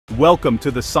Welcome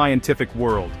to the scientific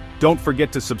world. Don't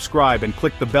forget to subscribe and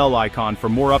click the bell icon for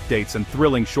more updates and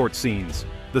thrilling short scenes.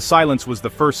 The silence was the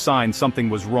first sign something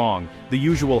was wrong. The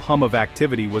usual hum of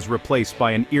activity was replaced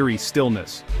by an eerie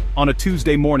stillness. On a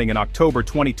Tuesday morning in October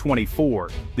 2024,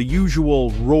 the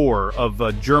usual roar of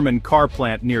a German car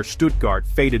plant near Stuttgart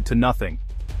faded to nothing.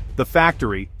 The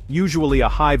factory, usually a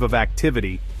hive of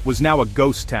activity, was now a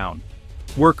ghost town.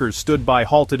 Workers stood by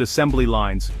halted assembly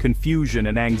lines, confusion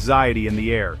and anxiety in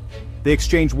the air. They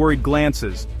exchanged worried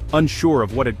glances, unsure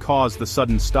of what had caused the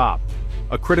sudden stop.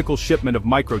 A critical shipment of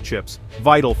microchips,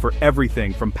 vital for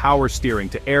everything from power steering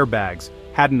to airbags,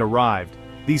 hadn't arrived.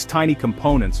 These tiny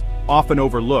components, often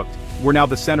overlooked, were now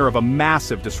the center of a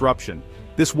massive disruption.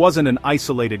 This wasn't an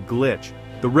isolated glitch.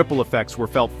 The ripple effects were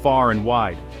felt far and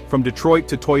wide. From Detroit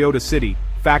to Toyota City,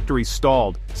 factories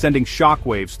stalled, sending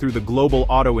shockwaves through the global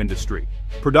auto industry.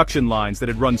 Production lines that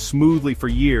had run smoothly for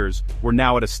years were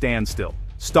now at a standstill.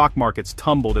 Stock markets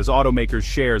tumbled as automakers'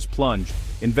 shares plunged,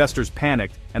 investors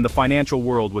panicked, and the financial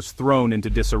world was thrown into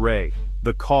disarray.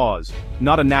 The cause,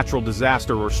 not a natural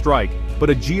disaster or strike, but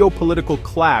a geopolitical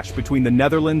clash between the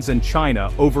Netherlands and China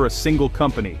over a single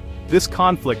company. This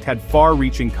conflict had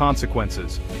far-reaching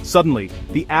consequences. Suddenly,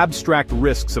 the abstract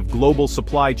risks of global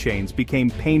supply chains became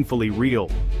painfully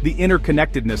real. The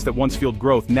interconnectedness that once fueled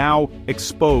growth now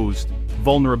exposed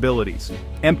vulnerabilities.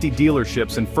 Empty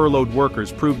dealerships and furloughed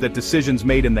workers proved that decisions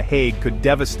made in The Hague could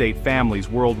devastate families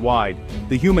worldwide.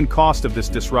 The human cost of this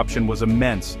disruption was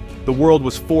immense. The world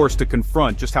was forced to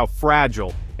confront just how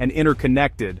fragile and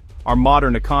interconnected our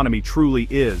modern economy truly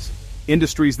is.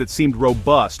 Industries that seemed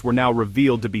robust were now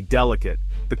revealed to be delicate.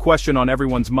 The question on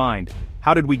everyone's mind: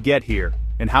 how did we get here,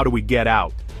 and how do we get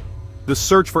out? The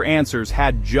search for answers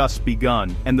had just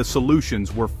begun, and the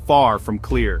solutions were far from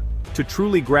clear. To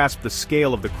truly grasp the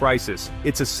scale of the crisis,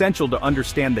 it's essential to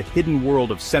understand the hidden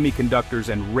world of semiconductors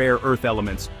and rare earth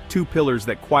elements, two pillars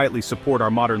that quietly support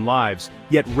our modern lives,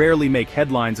 yet rarely make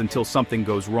headlines until something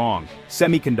goes wrong.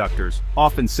 Semiconductors,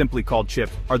 often simply called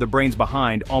chips, are the brains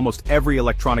behind almost every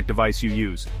electronic device you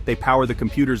use. They power the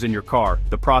computers in your car,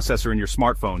 the processor in your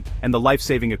smartphone, and the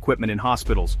life-saving equipment in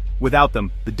hospitals. Without them,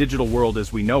 the digital world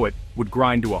as we know it would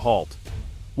grind to a halt.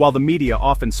 While the media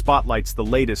often spotlights the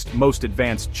latest, most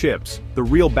advanced chips, the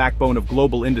real backbone of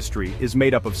global industry is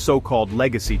made up of so-called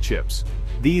legacy chips.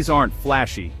 These aren't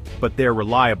flashy, but they're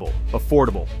reliable,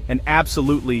 affordable, and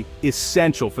absolutely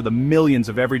essential for the millions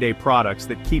of everyday products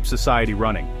that keep society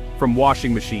running, from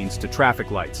washing machines to traffic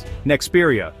lights.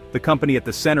 Nexperia, the company at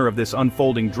the center of this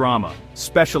unfolding drama,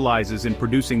 specializes in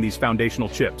producing these foundational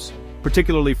chips,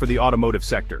 particularly for the automotive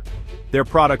sector. Their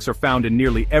products are found in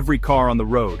nearly every car on the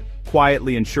road,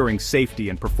 quietly ensuring safety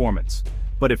and performance.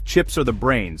 But if chips are the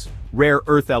brains, rare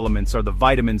earth elements are the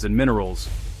vitamins and minerals,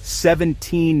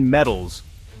 17 metals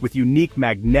with unique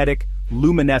magnetic,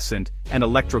 luminescent, and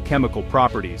electrochemical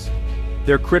properties.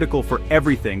 They're critical for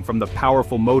everything from the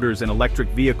powerful motors in electric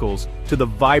vehicles to the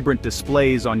vibrant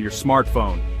displays on your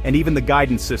smartphone, and even the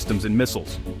guidance systems in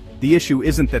missiles. The issue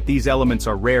isn't that these elements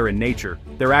are rare in nature,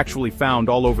 they're actually found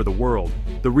all over the world.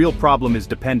 The real problem is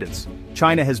dependence.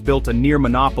 China has built a near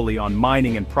monopoly on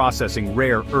mining and processing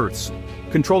rare earths,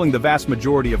 controlling the vast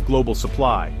majority of global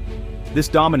supply. This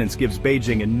dominance gives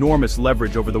Beijing enormous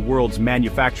leverage over the world's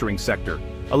manufacturing sector,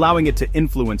 allowing it to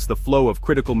influence the flow of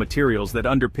critical materials that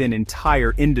underpin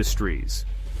entire industries.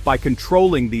 By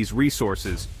controlling these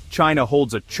resources, China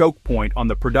holds a choke point on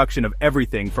the production of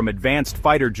everything from advanced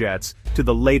fighter jets to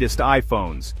the latest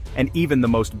iPhones, and even the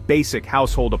most basic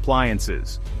household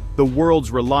appliances. The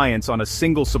world's reliance on a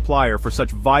single supplier for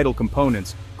such vital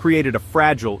components created a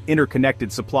fragile,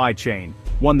 interconnected supply chain,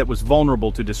 one that was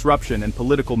vulnerable to disruption and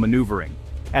political maneuvering.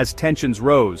 As tensions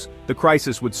rose, the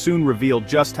crisis would soon reveal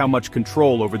just how much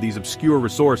control over these obscure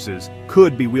resources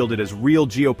could be wielded as real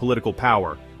geopolitical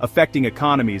power, affecting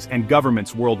economies and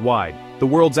governments worldwide. The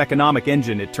world's economic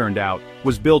engine, it turned out,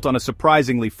 was built on a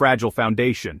surprisingly fragile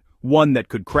foundation, one that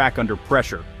could crack under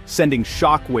pressure, sending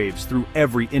shockwaves through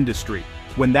every industry.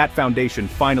 When that foundation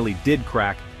finally did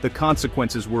crack, the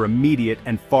consequences were immediate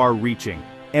and far-reaching.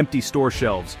 Empty store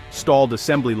shelves, stalled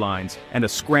assembly lines, and a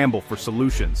scramble for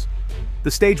solutions.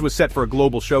 The stage was set for a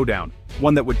global showdown,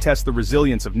 one that would test the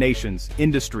resilience of nations,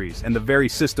 industries, and the very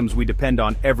systems we depend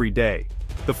on every day.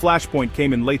 The flashpoint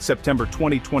came in late September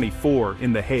 2024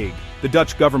 in The Hague. The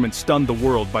Dutch government stunned the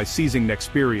world by seizing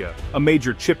Nexperia, a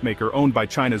major chipmaker owned by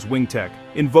China's Wingtech.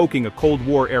 Invoking a Cold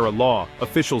War-era law,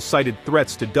 officials cited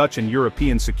threats to Dutch and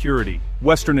European security.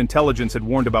 Western intelligence had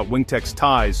warned about Wingtech's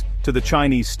ties to the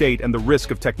Chinese state and the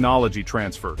risk of technology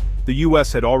transfer. The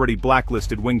US had already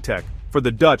blacklisted Wingtech, For the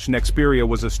Dutch, Nexperia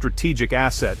was a strategic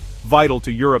asset, vital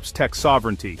to Europe's tech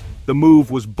sovereignty. The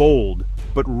move was bold,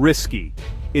 but risky.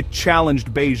 It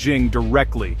challenged Beijing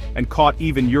directly and caught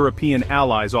even European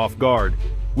allies off guard.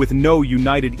 With no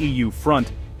united EU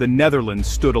front, the Netherlands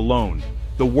stood alone.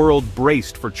 The world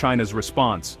braced for China's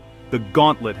response. The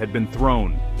gauntlet had been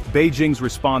thrown. Beijing's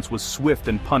response was swift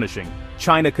and punishing.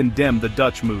 China condemned the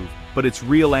Dutch move, but its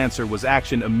real answer was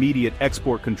immediate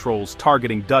export controls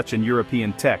targeting Dutch and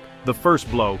European tech. The first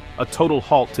blow, a total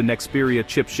halt to Nexperia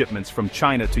chip shipments from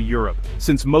China to Europe,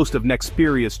 since most of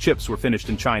Nexperia's chips were finished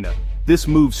in China. This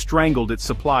move strangled its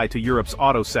supply to Europe's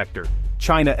auto sector.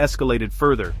 China escalated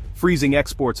further, freezing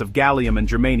exports of gallium and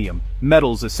germanium,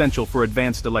 metals essential for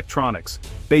advanced electronics.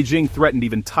 Beijing threatened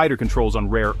even tighter controls on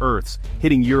rare earths,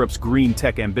 hitting Europe's green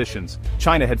tech ambitions.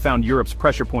 China had found Europe's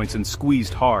pressure points and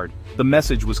squeezed hard. The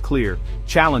message was clear: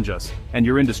 challenge us, and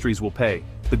your industries will pay.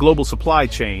 The global supply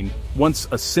chain, once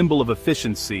a symbol of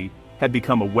efficiency, had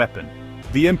become a weapon.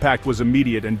 The impact was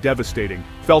immediate and devastating,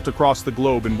 felt across the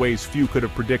globe in ways few could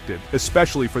have predicted,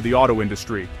 especially for the auto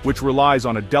industry, which relies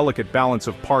on a delicate balance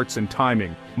of parts and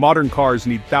timing. Modern cars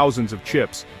need thousands of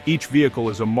chips. Each vehicle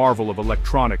is a marvel of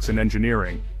electronics and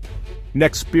engineering.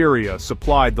 Nexperia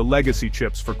supplied the legacy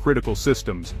chips for critical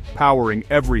systems, powering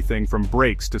everything from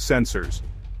brakes to sensors.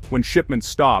 When shipments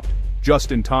stopped,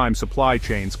 just-in-time supply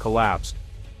chains collapsed.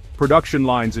 Production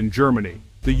lines in Germany,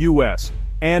 the US,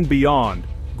 and beyond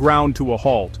ground to a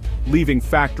halt, leaving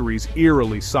factories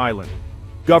eerily silent.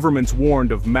 Governments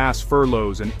warned of mass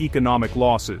furloughs and economic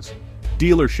losses.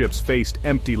 Dealerships faced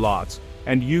empty lots,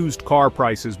 and used car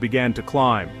prices began to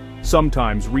climb,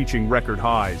 sometimes reaching record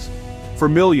highs. For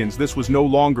millions, this was no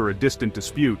longer a distant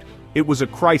dispute. It was a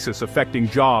crisis affecting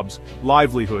jobs,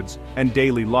 livelihoods, and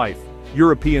daily life.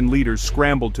 European leaders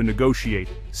scrambled to negotiate,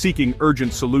 seeking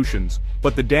urgent solutions,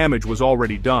 but the damage was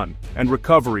already done, and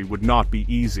recovery would not be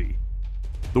easy.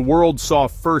 The world saw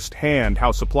firsthand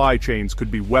how supply chains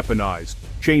could be weaponized,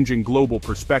 changing global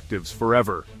perspectives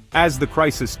forever. As the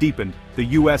crisis deepened, the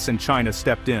US and China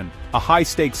stepped in. A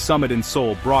high-stakes summit in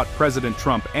Seoul brought President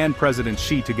Trump and President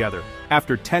Xi together.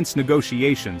 After tense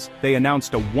negotiations, they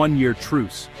announced a one-year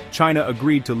truce. China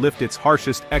agreed to lift its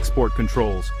harshest export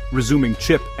controls, resuming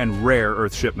chip and rare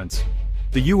earth shipments.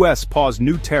 The US paused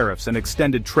new tariffs and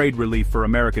extended trade relief for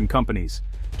American companies.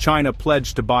 China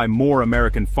pledged to buy more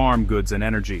American farm goods and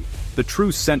energy. The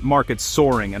truce sent markets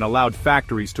soaring and allowed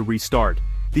factories to restart.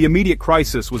 The immediate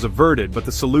crisis was averted, but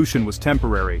the solution was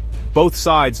temporary. Both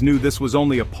sides knew this was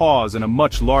only a pause in a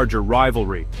much larger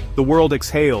rivalry. The world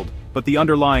exhaled, but the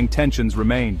underlying tensions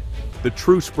remained. The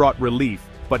truce brought relief,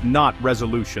 but not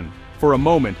resolution. For a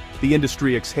moment, the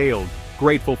industry exhaled,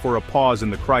 grateful for a pause in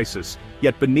the crisis.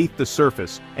 Yet beneath the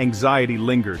surface, anxiety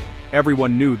lingered.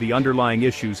 Everyone knew the underlying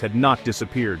issues had not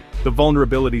disappeared. The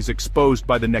vulnerabilities exposed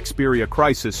by the Nexperia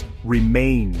crisis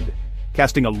remained,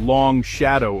 casting a long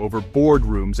shadow over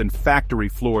boardrooms and factory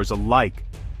floors alike.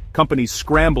 Companies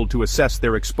scrambled to assess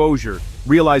their exposure,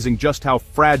 realizing just how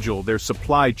fragile their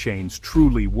supply chains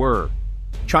truly were.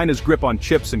 China's grip on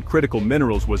chips and critical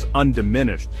minerals was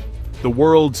undiminished. The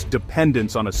world's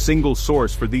dependence on a single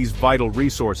source for these vital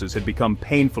resources had become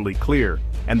painfully clear,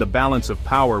 and the balance of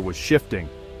power was shifting.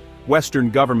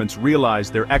 Western governments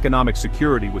realized their economic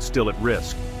security was still at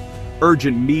risk.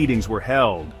 Urgent meetings were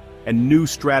held, and new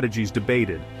strategies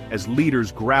debated, as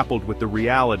leaders grappled with the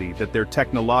reality that their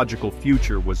technological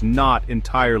future was not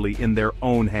entirely in their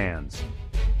own hands.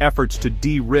 Efforts to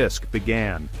de-risk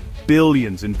began.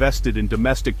 Billions invested in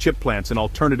domestic chip plants and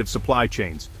alternative supply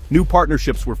chains. New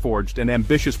partnerships were forged and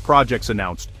ambitious projects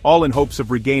announced, all in hopes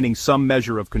of regaining some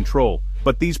measure of control.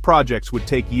 But these projects would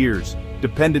take years.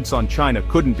 Dependence on China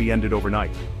couldn't be ended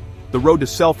overnight. The road to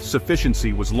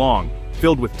self-sufficiency was long,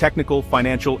 filled with technical,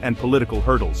 financial, and political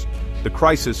hurdles. The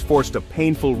crisis forced a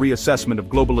painful reassessment of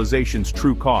globalization's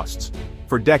true costs.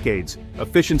 For decades,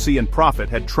 efficiency and profit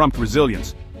had trumped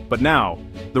resilience. But now,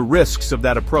 the risks of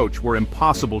that approach were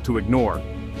impossible to ignore.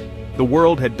 The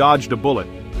world had dodged a bullet,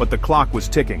 but the clock was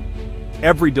ticking.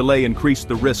 Every delay increased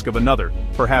the risk of another,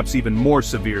 perhaps even more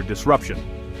severe disruption.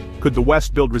 Could the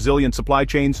West build resilient supply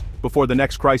chains before the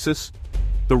next crisis?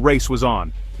 The race was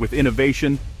on, with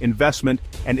innovation, investment,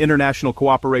 and international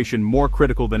cooperation more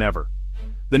critical than ever.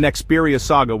 The Nexperia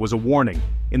saga was a warning.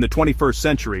 In the 21st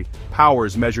century,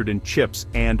 powers measured in chips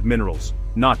and minerals,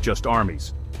 not just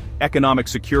armies. Economic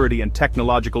security and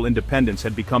technological independence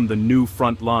had become the new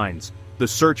front lines. The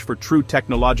search for true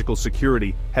technological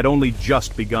security had only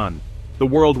just begun. The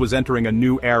world was entering a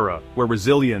new era, where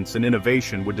resilience and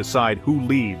innovation would decide who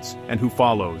leads and who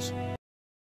follows.